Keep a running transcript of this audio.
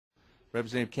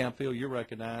Representative Campfield, you're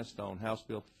recognized on House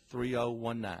Bill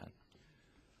 3019.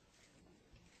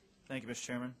 Thank you, Mr.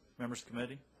 Chairman, members of the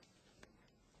committee.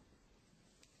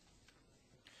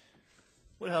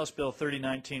 What House Bill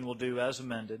 3019 will do as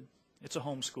amended, it's a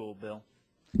homeschool bill.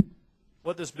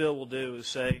 What this bill will do is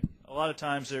say a lot of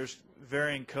times there's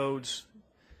varying codes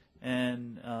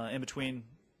and in between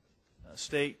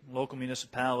state and local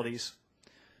municipalities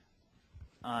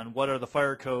on what are the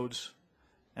fire codes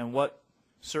and what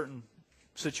certain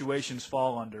situations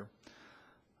fall under.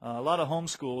 A lot of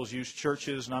homeschools use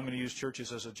churches, and I'm going to use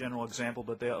churches as a general example,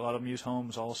 but a lot of them use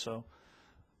homes also,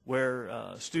 where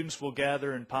students will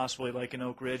gather, and possibly like in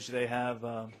Oak Ridge they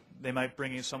might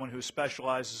bring in someone who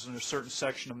specializes in a certain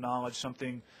section of knowledge,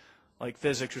 something like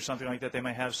physics or something like that. They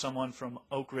might have someone from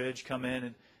Oak Ridge come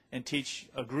in and teach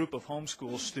a group of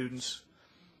homeschool students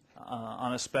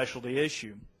on a specialty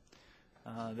issue.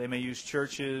 They may use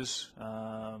churches,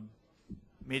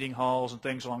 meeting halls, and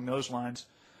things along those lines.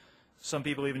 Some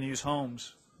people even use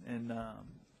homes. And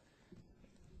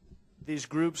these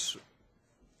groups,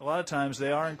 a lot of times,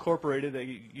 they are incorporated.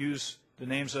 They use the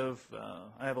names of,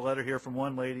 I have a letter here from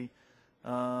one lady.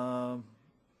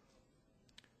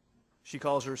 She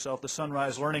calls herself the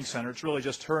Sunrise Learning Center. It's really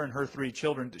just her and her 3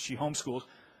 children that she homeschools,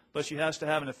 but she has to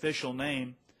have an official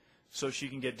name so she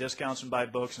can get discounts and buy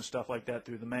books and stuff like that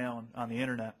through the mail and on the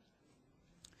internet.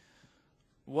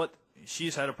 What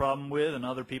she's had a problem with, and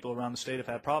other people around the state have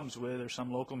had problems with, or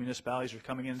some local municipalities are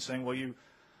coming in and saying, well,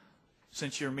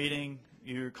 since you're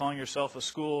calling yourself a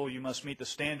school, you must meet the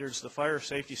standards, the fire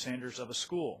safety standards of a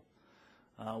school,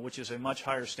 which is a much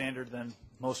higher standard than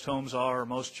most homes are or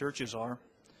most churches are.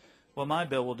 What my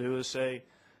bill will do is say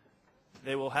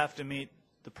they will have to meet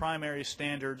the primary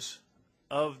standards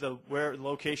of the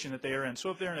location that they are in. So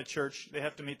if they're in a church, they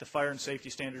have to meet the fire and safety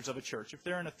standards of a church. If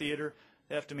they're in a theater,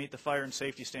 they have to meet the fire and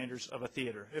safety standards of a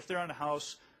theater. If they're in a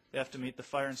house, they have to meet the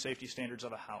fire and safety standards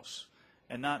of a house,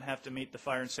 and not have to meet the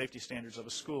fire and safety standards of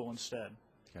a school instead.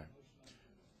 Okay.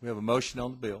 We have a motion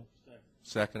on the bill.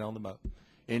 Second on the motion.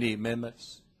 Any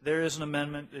amendments? There is an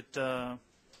amendment. It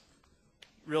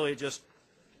really just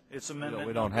it's amendment.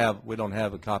 We don't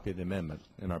have a copy of the amendment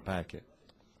in our packet.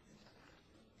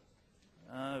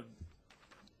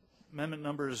 Amendment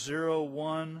number is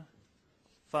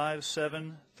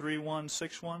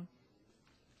 01573161.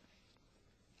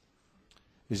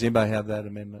 Does anybody have that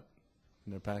amendment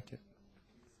in their packet?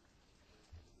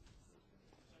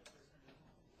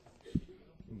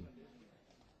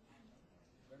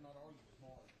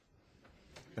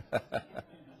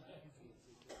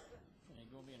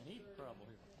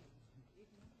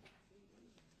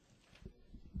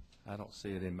 I don't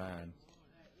see it in mine.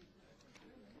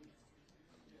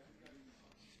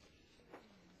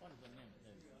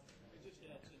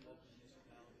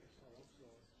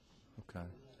 Okay.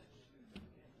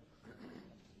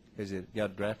 Is it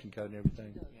got a drafting code and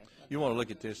everything? You want to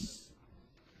look at this?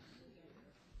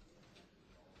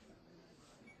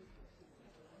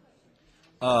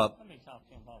 Let me talk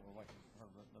to him while we're waiting for her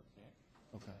to look at it.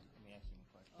 Okay. Let me ask him a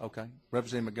question. Okay.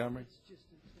 Representative Montgomery?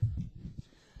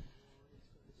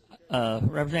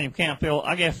 Representative Campfield,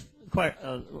 I guess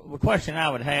the question I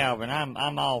would have, and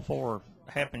I'm all for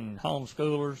helping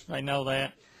homeschoolers. They know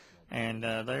that, and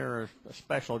they're a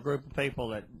special group of people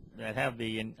that have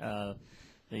the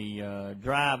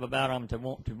drive about them to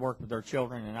want to work with their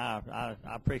children, and I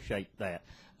appreciate that.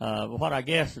 But what I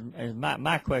guess is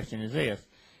my question is this: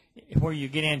 where you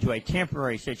get into a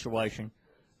temporary situation,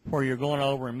 where you're going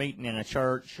over and meeting in a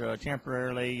church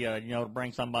temporarily, to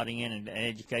bring somebody in and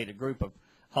educate a group of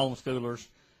homeschoolers,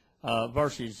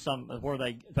 versus where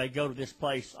they go to this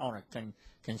place on a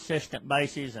consistent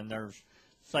basis, and there's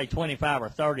say 25 or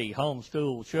 30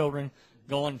 homeschool children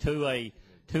going to a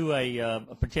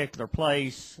particular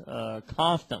place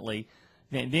constantly,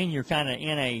 then you're kind of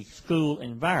in a school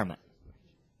environment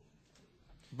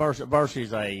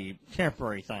versus a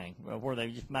temporary thing where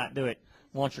they just might do it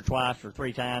once or twice or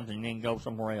 3 times and then go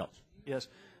somewhere else. Yes,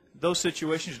 those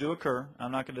situations do occur.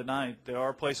 I'm not going to deny it. There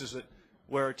are places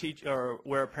where a teacher or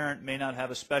where a parent may not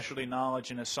have a specialty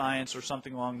knowledge in a science or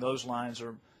something along those lines,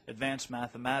 or advanced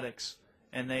mathematics,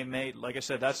 and they may, like I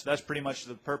said, that's pretty much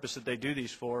the purpose that they do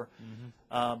these for.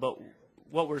 Mm-hmm. But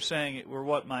what we're saying, or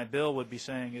what my bill would be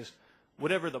saying, is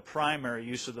whatever the primary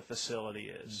use of the facility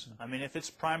is. Mm-hmm. I mean, if it's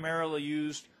primarily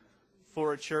used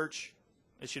for a church,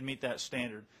 it should meet that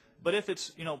standard. But if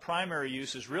it's, primary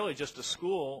use is really just a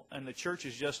school and the church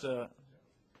is just a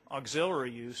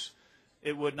auxiliary use,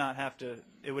 it would not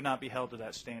be held to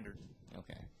that standard.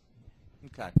 Okay.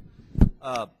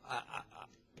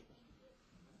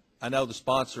 I know the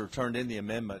sponsor turned in the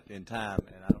amendment in time,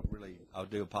 and I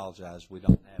do apologize we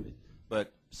don't have it.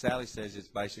 But Sally says it's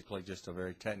basically just a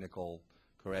very technical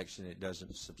correction. It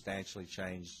doesn't substantially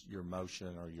change your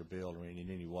motion or your bill or in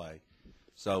any way.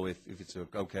 So if it's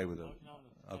okay with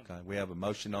okay, we have a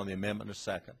motion on the amendment and a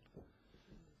second.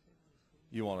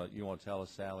 You want to tell us,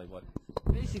 Sally, what?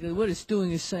 Basically, what it's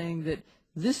doing is saying that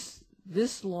this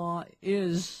law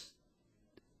is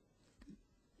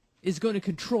going to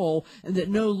control, and that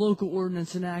no local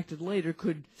ordinance enacted later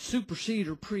could supersede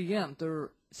or preempt.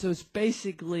 So it's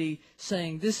basically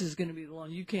saying this is going to be the law.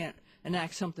 You can't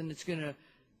enact something that's going to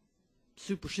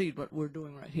supersede what we're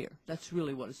doing right here. That's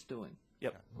really what it's doing.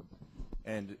 Yep.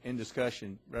 And in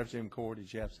discussion, Representative McCord,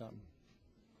 did you have something?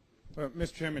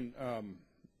 Mr. Chairman,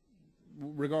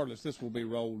 regardless, this will be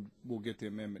rolled. We'll get the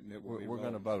amendment. And We're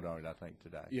going to vote on it, I think,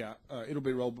 today. Yeah, it'll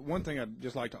be rolled. But one thing I'd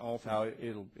just like to offer. No,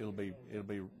 it'll be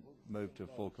moved to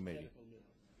full committee.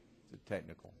 It's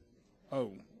technical.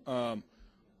 Oh,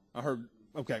 I heard.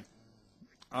 Okay,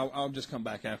 I'll just come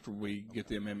back after we get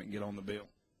the amendment and get on the bill.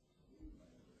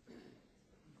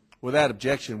 Without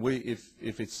objection,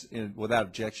 if it's without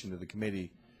objection to the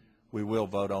committee, we will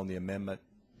vote on the amendment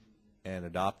and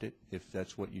adopt it if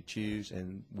that's what you choose,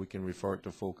 and we can refer it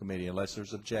to full committee unless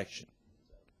there's objection.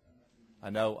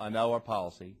 I know our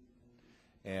policy,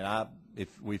 and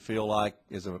if we feel like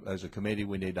as a committee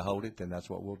we need to hold it, then that's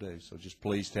what we'll do. So just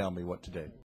please tell me what to do.